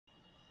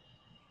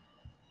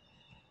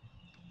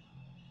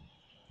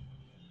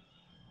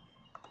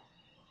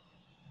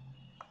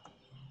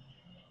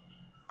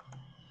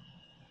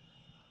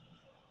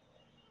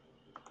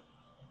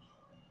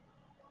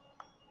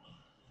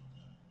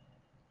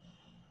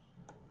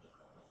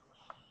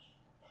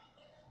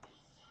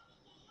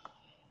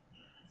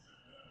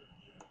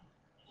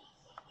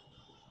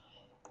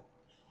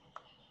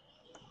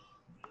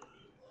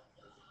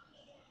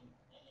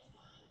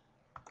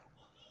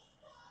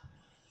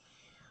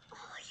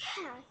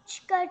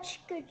Chicka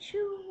chicka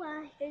choo.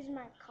 Here's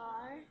my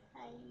car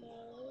I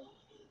made.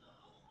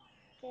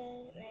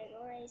 Good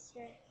Lego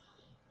racer.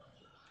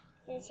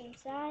 Here's some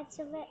sides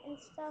of it and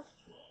stuff.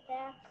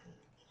 Back.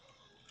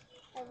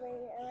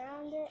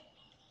 Around it.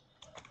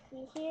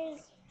 And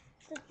here's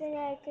something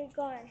I could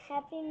go on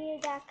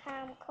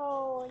happymew.com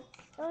code.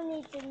 Don't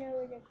need to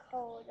know the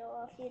code,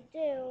 or if you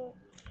do,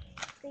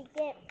 you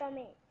get from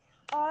me.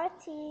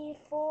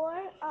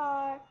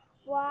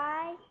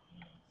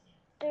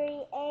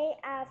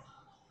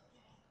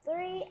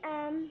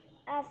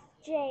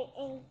 RT4R3AF3MFJ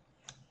in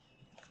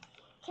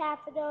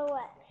capital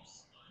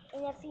letters.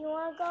 And if you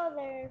want to go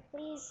there,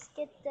 please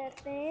get the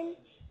thing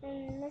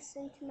and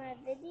listen to my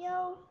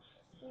video.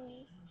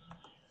 Okay.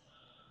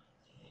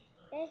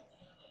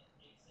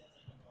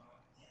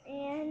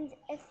 And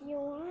if you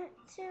want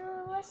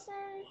to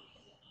listen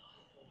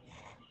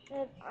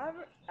to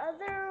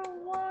other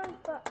one,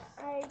 but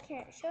I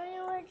can't show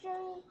you which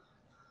one.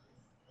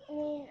 I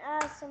mean,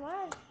 some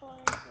other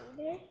ones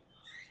either.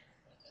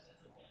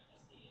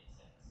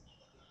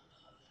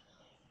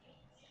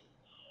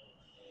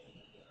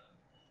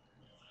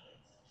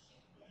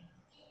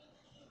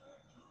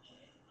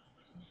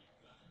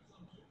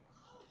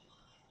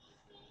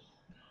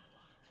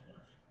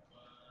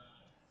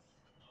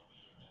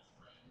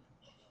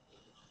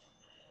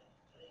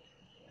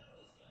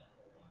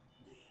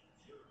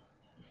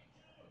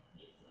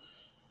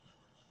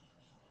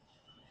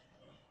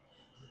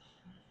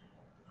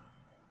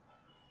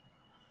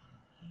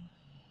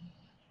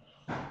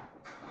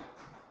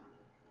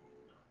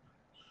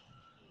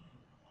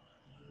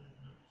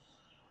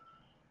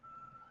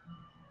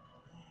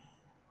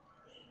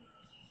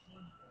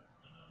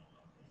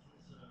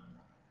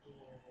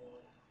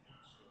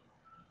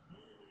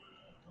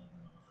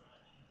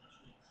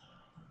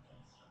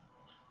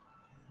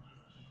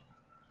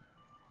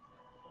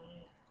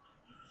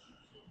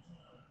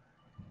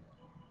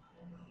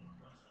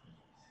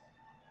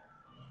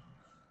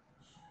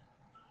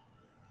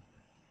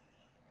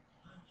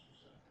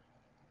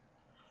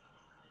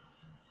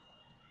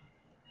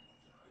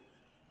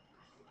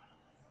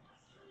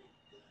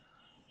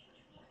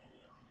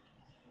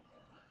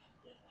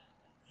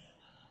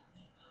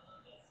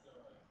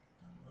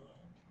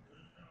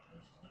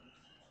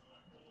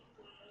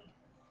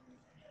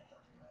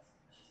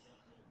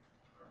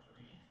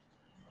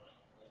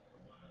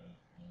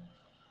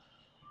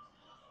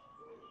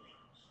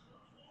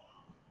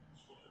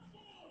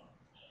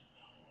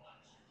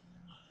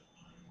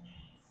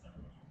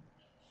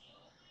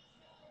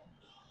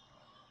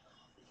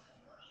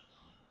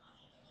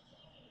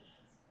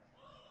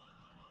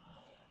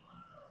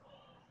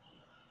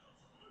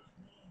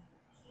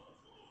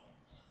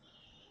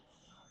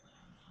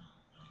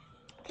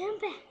 Come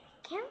back.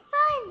 Can't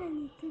find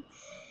anything.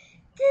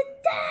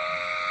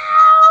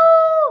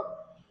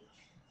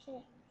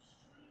 Okay.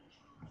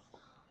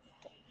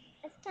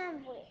 It's time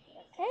for it,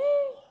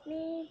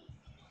 okay?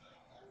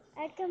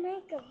 I can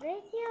make a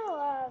video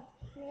of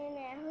me and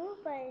Yahoo,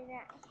 but it's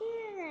not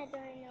here and I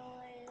don't know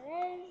what it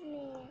is.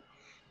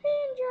 We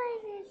enjoy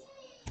this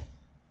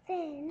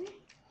thing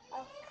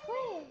of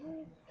clay,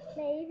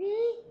 maybe.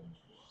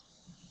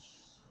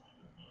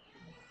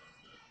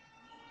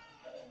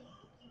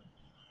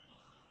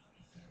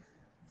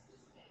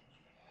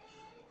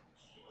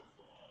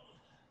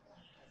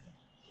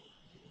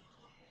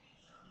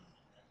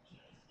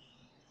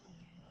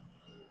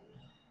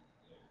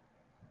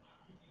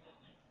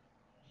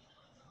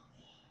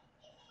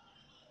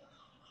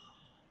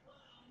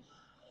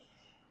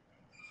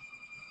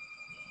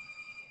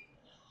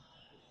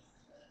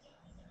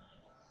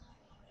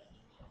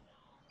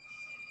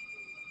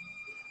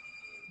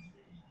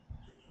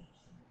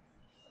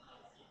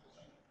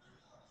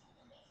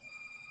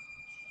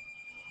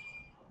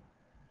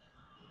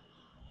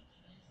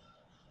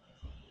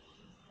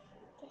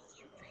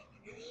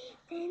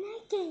 Then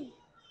again,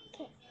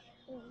 okay,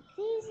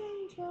 please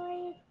enjoy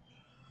it.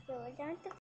 So we're down to